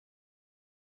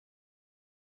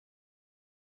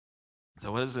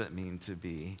So what does it mean to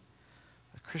be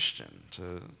a Christian?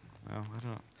 I don't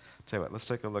know. Tell you what, let's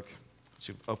take a look.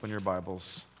 You open your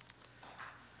Bibles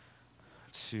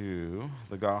to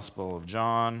the Gospel of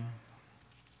John.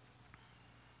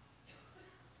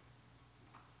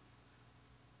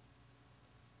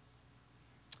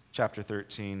 Chapter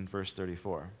 13, verse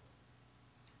 34.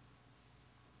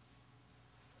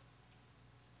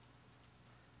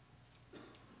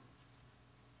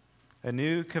 A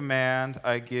new command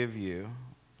I give you,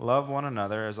 love one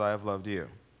another as I have loved you.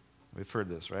 We've heard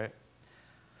this, right?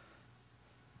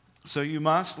 So you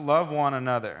must love one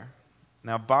another.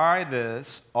 Now by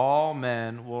this, all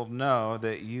men will know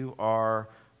that you are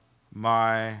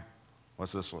my,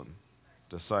 what's this one?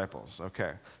 Disciples.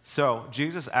 Okay. So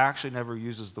Jesus actually never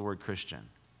uses the word Christian.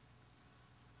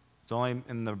 It's only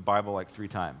in the Bible like 3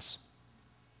 times.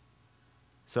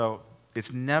 So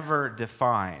it's never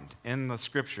defined in the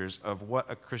scriptures of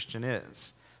what a Christian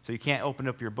is. So you can't open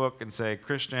up your book and say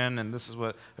Christian, and this is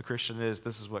what a Christian is,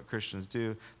 this is what Christians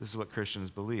do, this is what Christians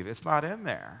believe. It's not in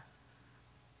there.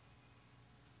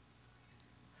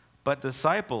 But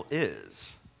disciple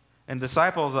is. And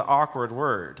disciple is an awkward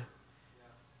word.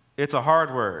 It's a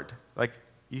hard word. Like,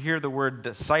 you hear the word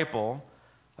disciple,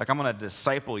 like, I'm going to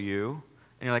disciple you,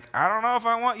 and you're like, I don't know if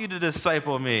I want you to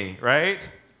disciple me, right?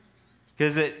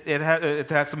 Because it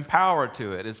has some power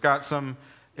to it.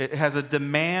 It has a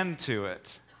demand to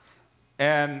it.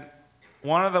 And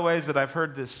one of the ways that I've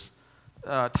heard this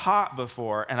taught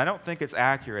before, and I don't think it's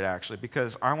accurate actually,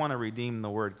 because I want to redeem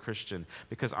the word Christian,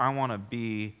 because I want to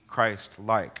be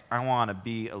Christ-like. I want to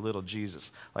be a little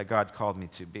Jesus, like God's called me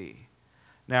to be.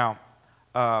 Now,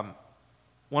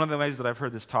 one of the ways that I've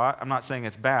heard this taught, I'm not saying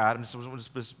it's bad, I'm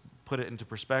just put it into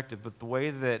perspective, but the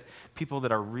way that people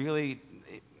that are really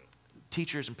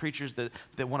teachers and preachers that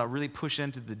want to really push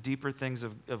into the deeper things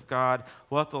of God,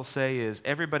 what they'll say is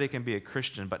everybody can be a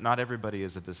Christian, but not everybody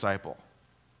is a disciple,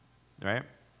 right?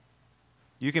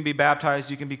 You can be baptized,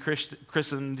 you can be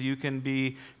christened, you can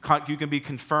be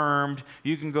confirmed,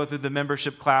 you can go through the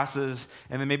membership classes,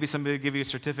 and then maybe somebody will give you a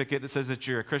certificate that says that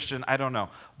you're a Christian. I don't know.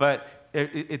 But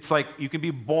it's like you can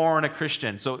be born a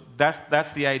Christian. So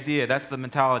that's the idea, that's the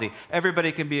mentality.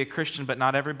 Everybody can be a Christian, but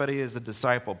not everybody is a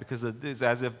disciple, because it is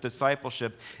as if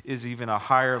discipleship is even a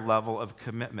higher level of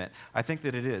commitment. I think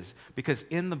that it is. Because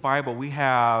in the Bible, we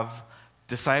have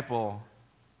discipleship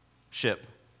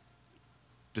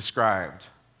described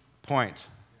point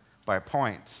by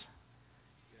point.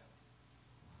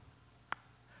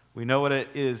 We know what it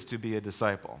is to be a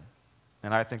disciple,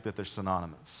 and I think that they're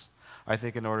synonymous. I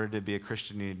think in order to be a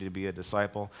Christian, you need to be a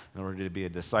disciple. In order to be a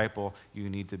disciple, you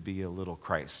need to be a little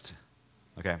Christ.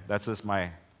 Okay, that's just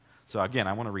so again,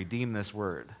 I want to redeem this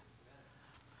word.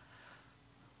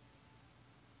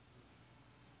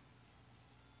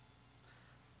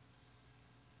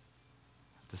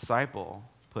 Disciple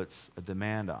puts a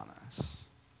demand on us.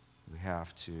 We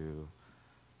have to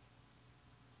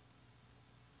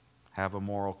have a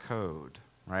moral code,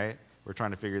 right? We're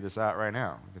trying to figure this out right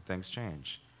now. Things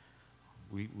change.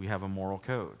 We have a moral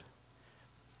code.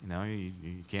 You know, you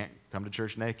can't come to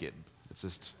church naked. It's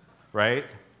just, right?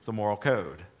 It's a moral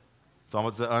code. It's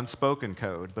almost an unspoken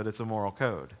code, but it's a moral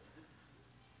code.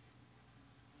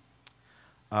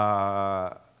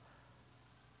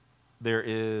 There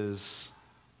is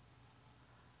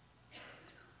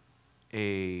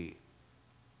a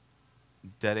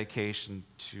dedication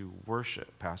to worship.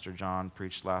 Pastor John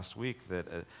preached last week that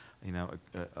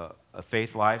a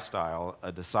faith lifestyle,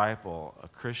 a disciple, a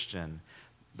Christian,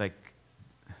 like,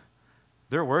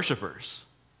 they're worshipers.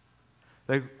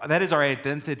 That is our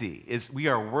identity, is we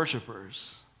are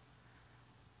worshipers.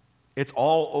 It's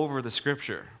all over the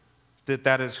scripture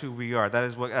that is who we are.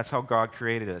 That's how God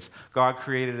created us. God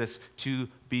created us to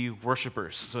be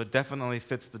worshipers. So it definitely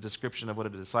fits the description of what a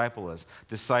disciple is.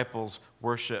 Disciples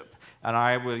worship. And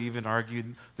I would even argue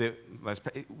that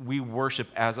we worship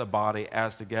as a body,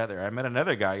 as together. I met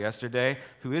another guy yesterday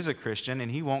who is a Christian,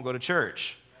 and he won't go to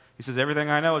church. He says, everything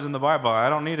I know is in the Bible. I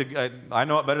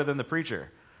know it better than the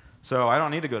preacher. So I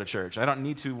don't need to go to church. I don't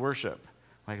need to worship.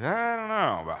 Like, I don't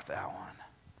know about that one.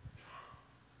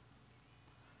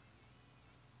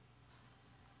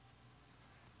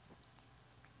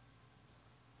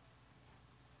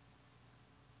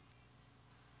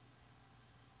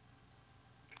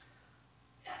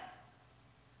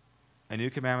 A new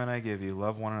commandment I give you,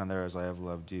 love one another as I have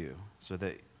loved you.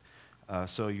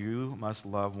 So you must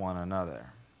love one another.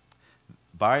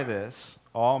 By this,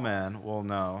 all men will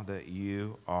know that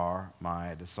you are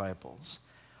my disciples.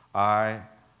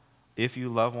 If you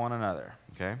love one another,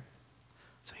 okay?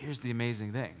 So here's the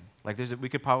amazing thing. Like we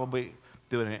could probably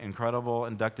do an incredible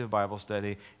inductive Bible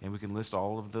study, and we can list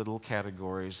all of the little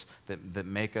categories that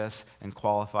make us and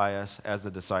qualify us as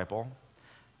a disciple.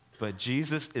 But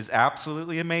Jesus is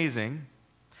absolutely amazing,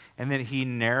 and then he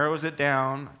narrows it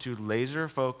down to laser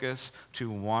focus to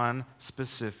one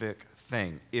specific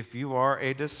thing. If you are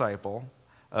a disciple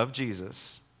of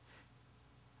Jesus,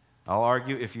 I'll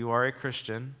argue if you are a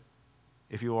Christian,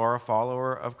 if you are a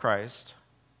follower of Christ,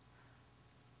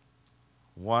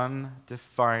 one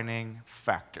defining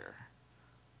factor.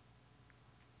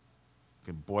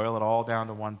 You can boil it all down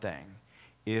to one thing.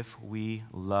 If we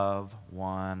love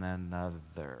one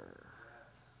another.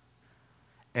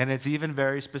 And it's even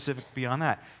very specific beyond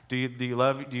that. Do you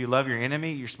love your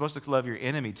enemy? You're supposed to love your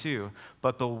enemy too.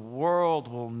 But the world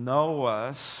will know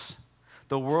us.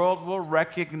 The world will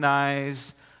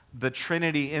recognize the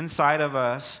Trinity inside of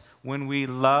us when we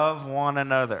love one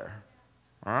another.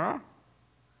 Huh?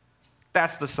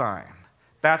 That's the sign.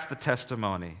 That's the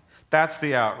testimony. That's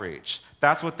the outreach.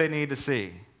 That's what they need to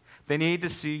see. They need to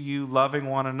see you loving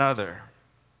one another.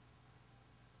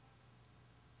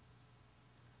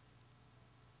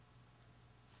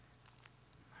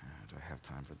 Do I have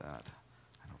time for that?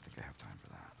 I don't think I have time for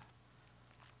that.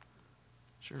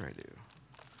 Sure I do.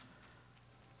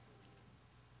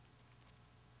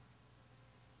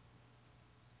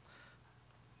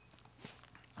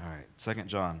 All right, 2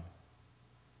 John.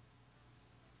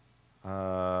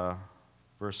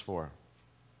 Verse 4.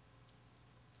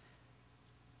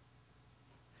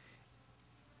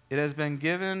 It has been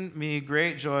given me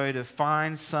great joy to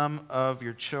find some of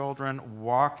your children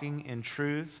walking in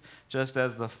truth, just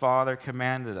as the Father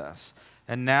commanded us.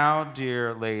 And now,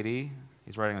 dear lady,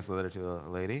 he's writing this letter to a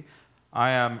lady,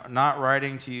 I am not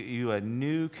writing to you a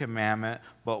new commandment,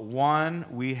 but one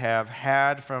we have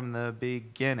had from the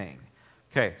beginning.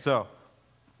 Okay, so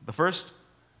the first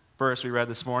verse we read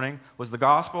this morning was the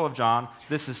Gospel of John.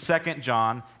 This is 2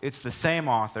 John. It's the same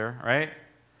author, right?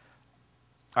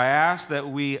 I ask that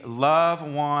we love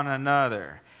one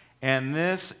another. And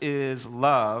this is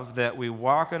love, that we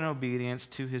walk in obedience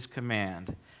to his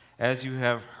command. As you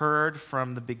have heard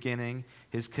from the beginning,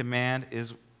 his command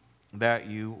is that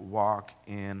you walk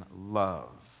in love.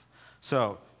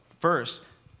 So, first,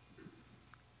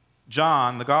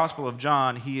 John, the Gospel of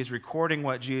John, he is recording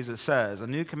what Jesus says. A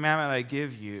new commandment I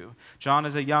give you. John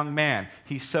is a young man.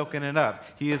 He's soaking it up.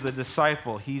 He is a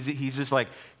disciple. He's just like,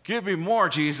 give me more,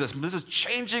 Jesus. This is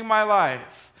changing my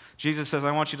life. Jesus says,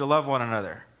 I want you to love one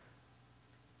another.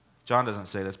 John doesn't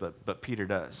say this, but Peter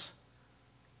does.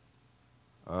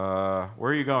 Where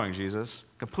are you going, Jesus?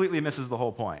 Completely misses the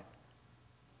whole point.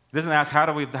 He doesn't ask, how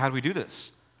do we do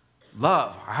this?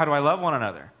 Love. How do I love one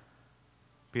another?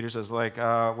 Peter says, where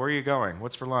are you going?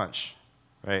 What's for lunch?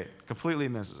 Right? Completely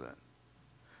misses it.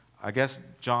 I guess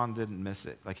John didn't miss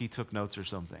it. Like he took notes or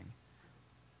something.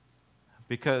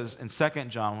 Because in 2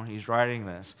 John, when he's writing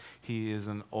this, he is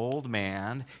an old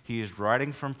man. He is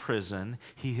writing from prison.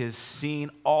 He has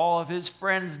seen all of his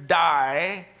friends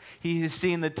die. He has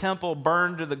seen the temple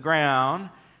burned to the ground.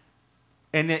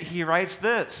 And yet he writes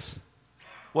this.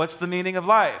 What's the meaning of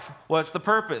life? What's the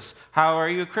purpose? How are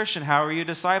you a Christian? How are you a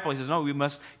disciple? He says, no, we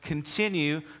must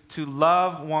continue to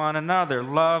love one another.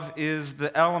 Love is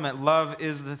the element. Love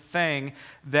is the thing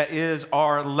that is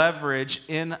our leverage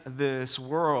in this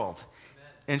world.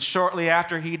 And shortly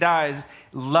after he dies,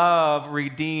 love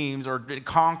redeems or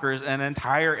conquers an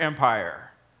entire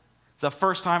empire. It's the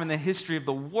first time in the history of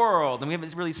the world, and we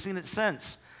haven't really seen it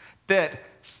since, that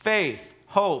faith,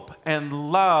 hope,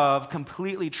 and love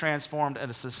completely transformed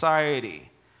a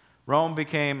society. Rome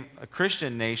became a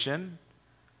Christian nation.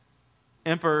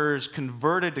 Emperors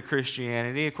converted to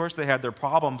Christianity. Of course, they had their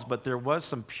problems, but there was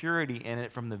some purity in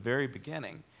it from the very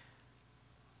beginning.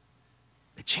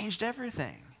 It changed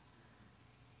everything.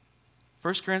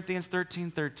 1 Corinthians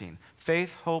 13:13.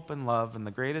 Faith, hope, and love, and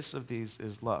the greatest of these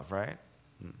is love, right?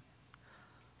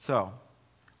 So,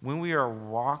 when we are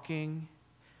walking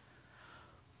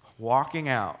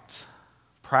out,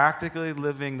 practically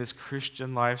living this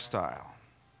Christian lifestyle,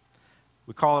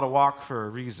 we call it a walk for a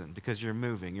reason, because you're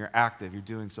moving, you're active, you're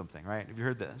doing something, right? Have you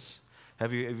heard this?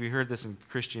 Have you heard this in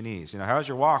Christianese? How's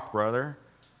your walk, brother?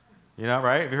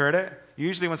 Right? Have you heard it?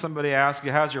 Usually when somebody asks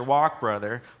you, how's your walk,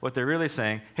 brother? What they're really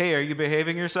saying, hey, are you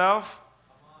behaving yourself?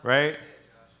 Right?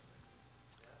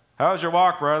 How's your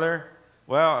walk, brother?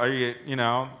 Well, are you,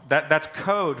 that's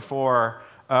code for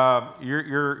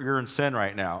you're in sin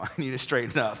right now. I need to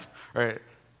straighten up, right?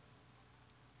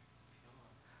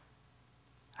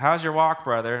 How's your walk,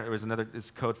 brother?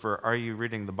 It's code for, are you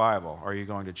reading the Bible? Are you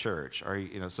going to church? Are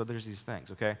you, so there's these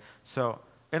things, okay? So,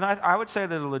 and I would say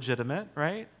they're legitimate,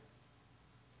 right?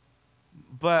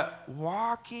 But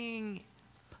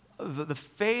the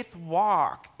faith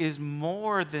walk is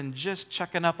more than just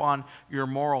checking up on your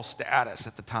moral status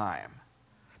at the time.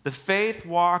 The faith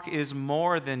walk is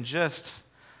more than just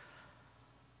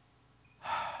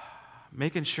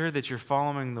making sure that you're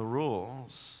following the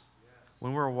rules.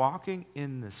 When we're walking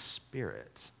in the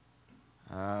Spirit,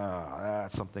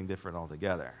 that's something different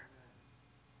altogether.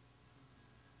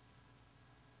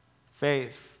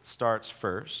 Faith starts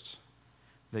first.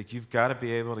 Like, you've got to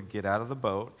be able to get out of the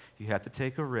boat. You have to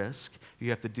take a risk.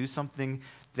 You have to do something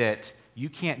that you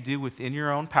can't do within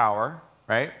your own power,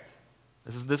 right?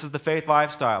 This is the faith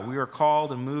lifestyle. We are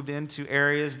called and moved into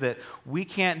areas that we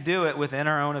can't do it within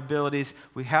our own abilities.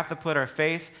 We have to put our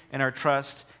faith and our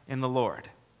trust in the Lord.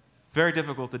 Very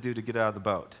difficult to do, to get out of the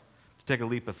boat, to take a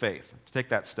leap of faith, to take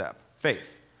that step.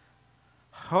 Faith.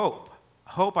 Hope,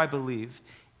 I believe,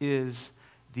 is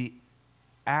the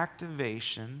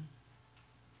activation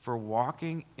for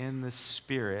walking in the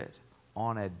Spirit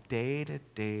on a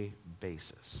day-to-day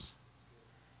basis.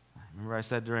 Remember I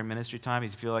said during ministry time, you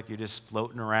feel like you're just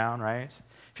floating around, right?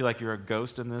 You feel like you're a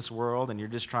ghost in this world and you're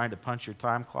just trying to punch your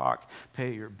time clock,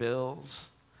 pay your bills,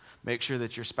 make sure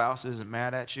that your spouse isn't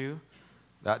mad at you.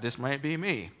 That just might be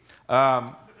me.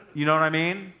 You know what I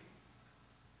mean?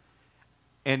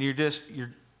 And you're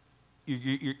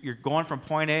going from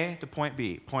point A to point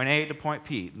B, point A to point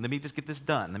P. Let me just get this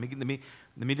done.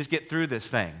 Let me just get through this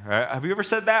thing. Right? Have you ever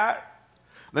said that?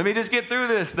 Let me just get through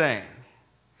this thing.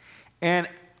 And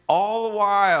all the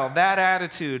while, that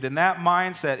attitude and that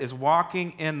mindset is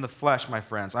walking in the flesh, my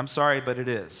friends. I'm sorry, but it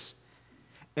is.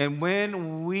 And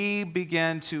when we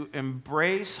begin to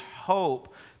embrace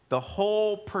hope, the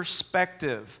whole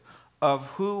perspective of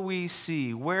who we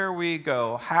see, where we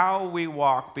go, how we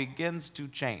walk begins to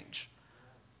change.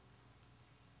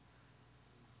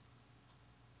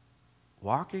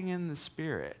 Walking in the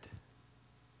Spirit,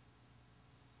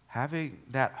 having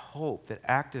that hope that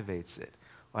activates it,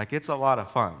 like, it's a lot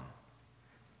of fun.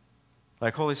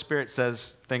 Like, Holy Spirit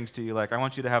says things to you like, I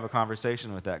want you to have a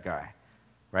conversation with that guy,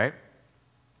 right?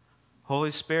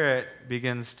 Holy Spirit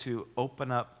begins to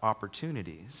open up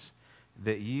opportunities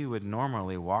that you would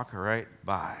normally walk right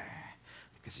by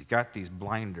because you got these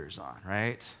blinders on,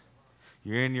 right?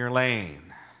 You're in your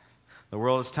lane. The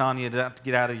world is telling you to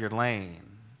get out of your lane.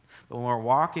 But when we're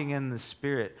walking in the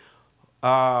Spirit,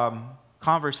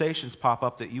 conversations pop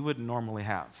up that you wouldn't normally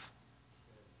have.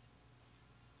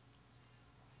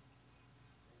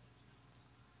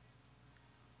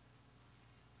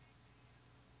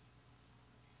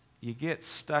 You get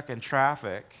stuck in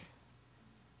traffic,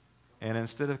 and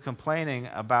instead of complaining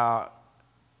about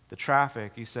the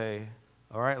traffic, you say,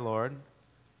 all right, Lord,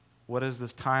 what does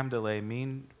this time delay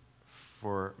mean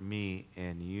for me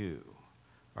and you?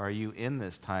 Are you in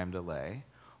this time delay?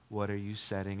 What are you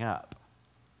setting up?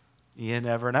 You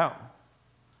never know.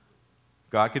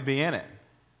 God could be in it.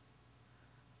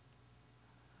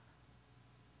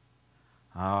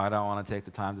 Oh, I don't want to take the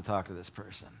time to talk to this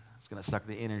person. It's going to suck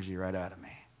the energy right out of me.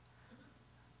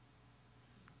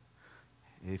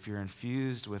 If you're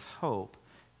infused with hope,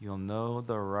 you'll know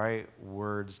the right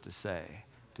words to say,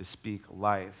 to speak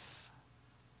life,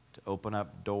 to open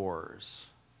up doors,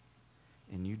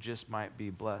 and you just might be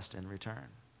blessed in return.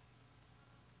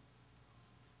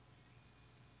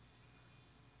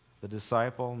 The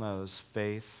disciple knows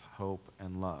faith, hope,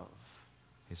 and love.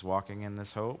 He's walking in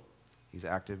this hope. He's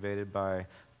activated by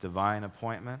divine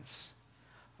appointments.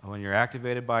 When you're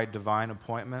activated by divine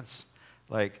appointments,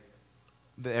 like,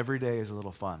 the everyday is a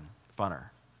little funner,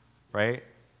 right?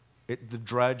 The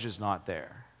drudge is not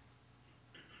there.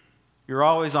 You're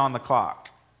always on the clock.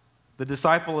 The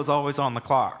disciple is always on the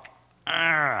clock.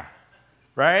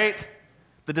 Right?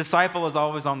 The disciple is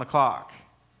always on the clock.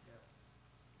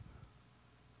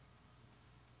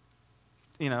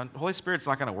 You know, the Holy Spirit's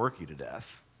not going to work you to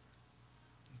death,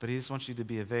 but He just wants you to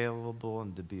be available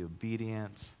and to be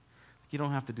obedient. You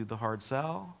don't have to do the hard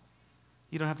sell.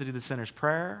 You don't have to do the sinner's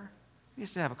prayer. You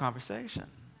just have a conversation.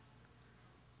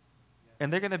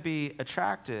 And they're going to be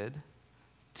attracted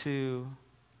to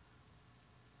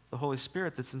the Holy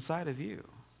Spirit that's inside of you.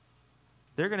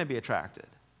 They're going to be attracted.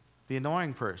 The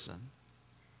annoying person.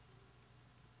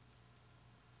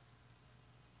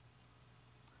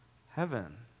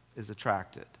 Heaven is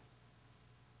attracted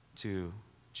to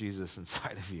Jesus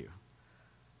inside of you.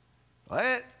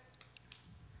 What?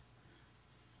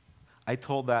 I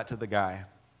told that to the guy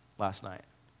last night.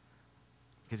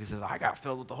 Because he says, I got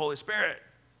filled with the Holy Spirit.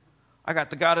 I got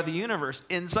the God of the universe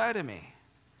inside of me.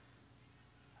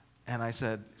 And I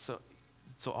said, so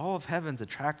all of heaven's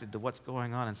attracted to what's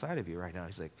going on inside of you right now.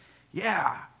 He's like,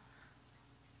 yeah.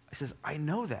 I says, I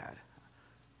know that.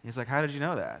 He's like, how did you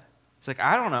know that? He's like,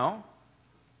 I don't know.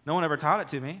 No one ever taught it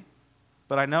to me.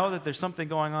 But I know that there's something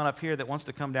going on up here that wants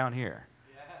to come down here.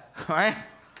 Yes. Right?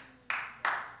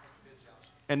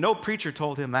 And no preacher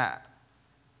told him that.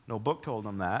 No book told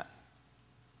him that.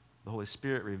 The Holy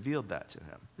Spirit revealed that to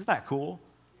him. Isn't that cool?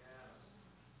 Yes.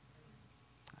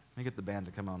 Let me get the band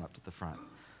to come on up to the front.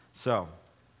 So,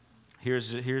 here's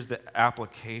the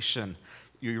application.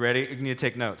 You ready? You need to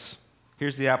take notes.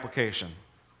 Here's the application.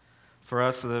 For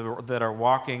us that are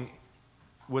walking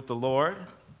with the Lord,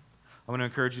 I'm going to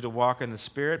encourage you to walk in the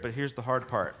Spirit, but here's the hard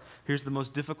part. Here's the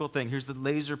most difficult thing. Here's the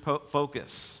laser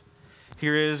focus.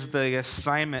 Here is the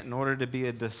assignment in order to be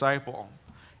a disciple.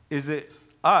 Is it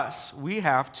us? We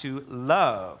have to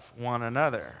love one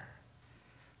another.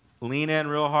 Lean in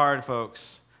real hard,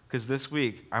 folks, because this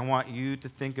week I want you to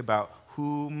think about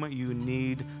whom you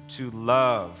need to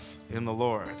love in the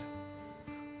Lord.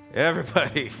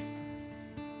 Everybody,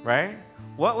 right?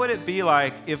 What would it be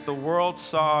like if the world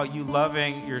saw you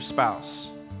loving your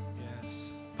spouse? Yes.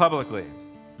 Publicly.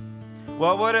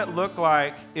 What would it look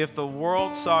like if the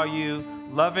world saw you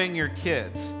loving your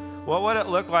kids? What would it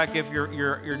look like if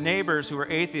your neighbors who are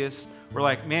atheists were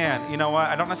like, man, you know what?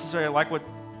 I don't necessarily like what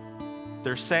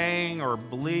they're saying or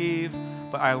believe,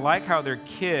 but I like how their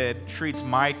kid treats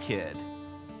my kid.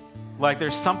 Like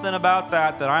there's something about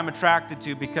that I'm attracted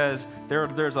to because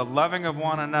there's a loving of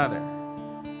one another.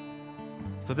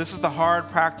 So this is the hard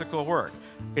practical work.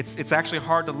 It's actually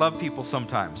hard to love people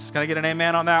sometimes. Can I get an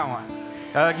amen on that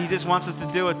one? He just wants us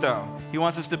to do it though. He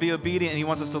wants us to be obedient and he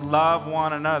wants us to love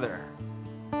one another.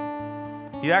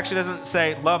 He actually doesn't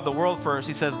say love the world first.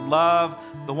 He says love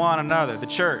the one another, the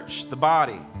church, the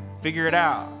body. Figure it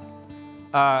out.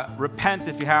 Repent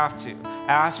if you have to.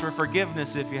 Ask for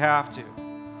forgiveness if you have to.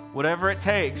 Whatever it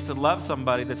takes to love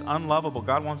somebody that's unlovable,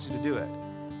 God wants you to do it.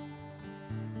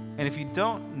 And if you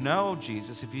don't know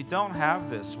Jesus, if you don't have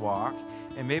this walk,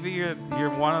 and maybe you're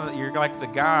like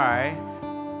the guy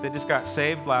that just got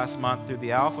saved last month through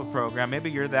the Alpha program,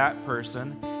 maybe you're that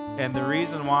person, and the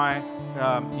reason why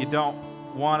you don't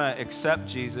want to accept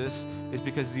Jesus is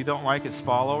because you don't like his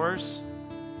followers.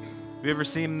 Have you ever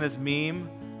seen this meme?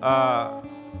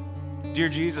 Dear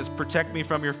Jesus, protect me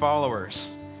from your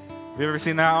followers. Have you ever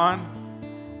seen that one?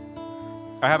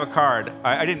 I have a card.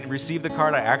 I didn't receive the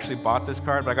card. I actually bought this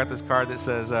card, but I got this card that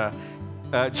says,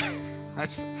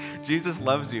 Jesus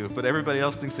loves you, but everybody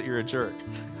else thinks that you're a jerk.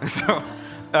 So,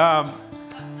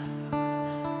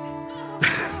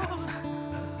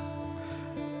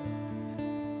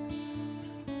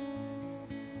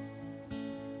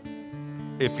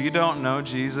 if you don't know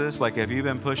Jesus, like if you've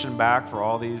been pushing back for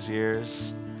all these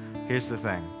years, here's the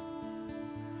thing.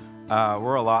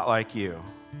 We're a lot like you.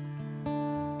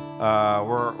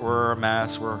 We're a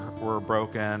mess. We're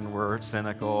broken. We're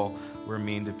cynical. We're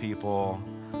mean to people.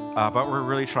 But we're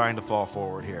really trying to fall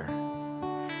forward here.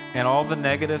 And all the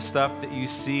negative stuff that you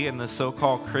see in the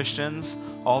so-called Christians,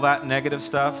 all that negative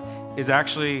stuff is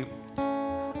actually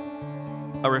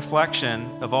a reflection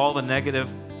of all the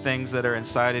negative things that are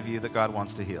inside of you that God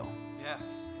wants to heal.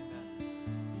 Yes.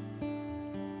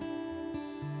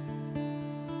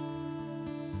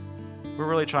 We're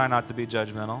really trying not to be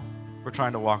judgmental. We're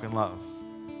trying to walk in love.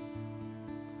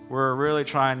 We're really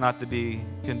trying not to be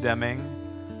condemning.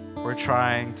 We're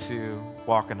trying to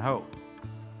walk in hope.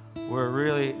 We're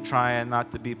really trying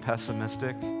not to be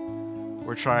pessimistic.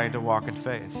 We're trying to walk in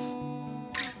faith.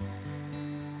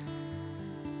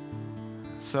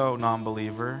 So,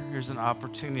 non-believer, here's an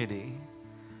opportunity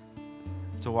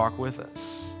to walk with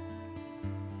us.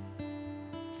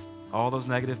 All those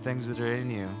negative things that are in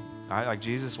you, like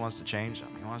Jesus wants to change them.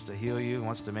 He wants to heal you. He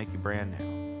wants to make you brand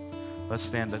new. Let's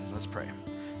stand up and let's pray.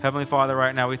 Heavenly Father,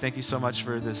 right now we thank you so much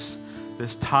for this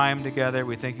time together.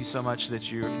 We thank you so much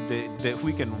that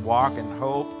we can walk in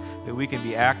hope, that we can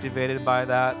be activated by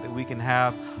that we can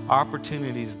have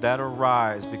opportunities that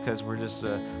arise because we're just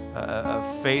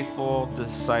a faithful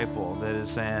disciple that is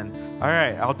saying, all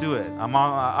right, I'll do it.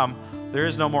 There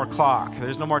is no more clock.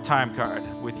 There's no more time card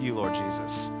with you, Lord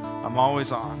Jesus. I'm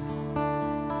always on.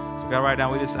 So God, right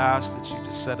now we just ask that you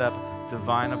just set up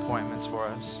divine appointments for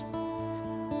us.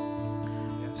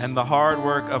 And the hard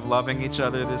work of loving each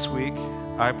other this week,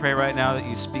 I pray right now that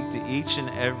you speak to each and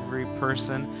every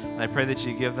person, and I pray that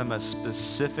you give them a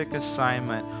specific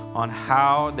assignment on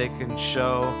how they can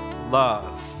show love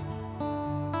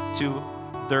to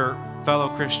their fellow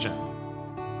Christian.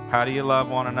 How do you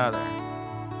love one another?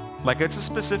 Like, it's a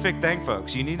specific thing,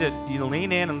 folks. You need to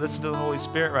lean in and listen to the Holy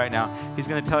Spirit right now. He's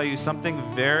going to tell you something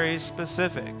very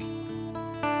specific.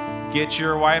 Get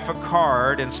your wife a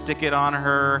card and stick it on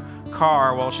her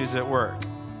car while she's at work.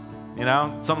 You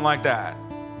know, something like that.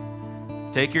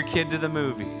 Take your kid to the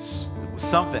movies.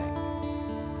 Something.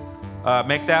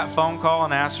 Make that phone call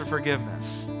and ask for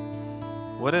forgiveness.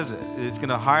 What is it? It's going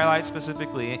to highlight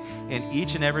specifically in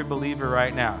each and every believer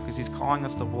right now, because he's calling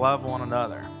us to love one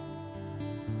another.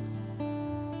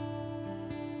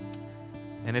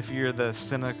 And if you're the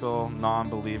cynical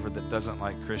non-believer that doesn't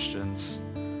like Christians,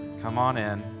 come on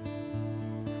in.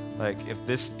 Like,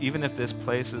 even if this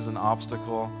place is an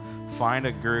obstacle, find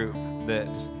a group that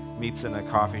meets in a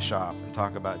coffee shop and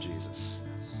talk about Jesus.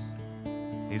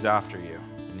 He's after you,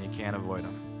 and you can't avoid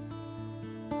him.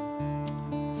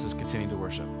 Let's just continue to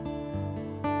worship.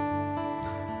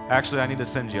 Actually, I need to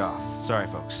send you off. Sorry,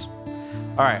 folks.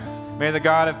 All right. May the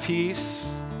God of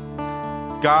peace,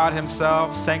 God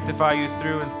himself, sanctify you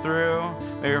through and through.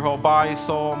 May your whole body,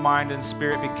 soul, mind, and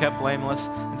spirit be kept blameless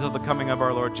until the coming of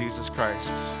our Lord Jesus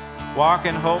Christ. Walk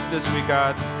in hope this week,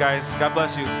 guys. God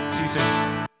bless you. See you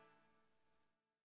soon.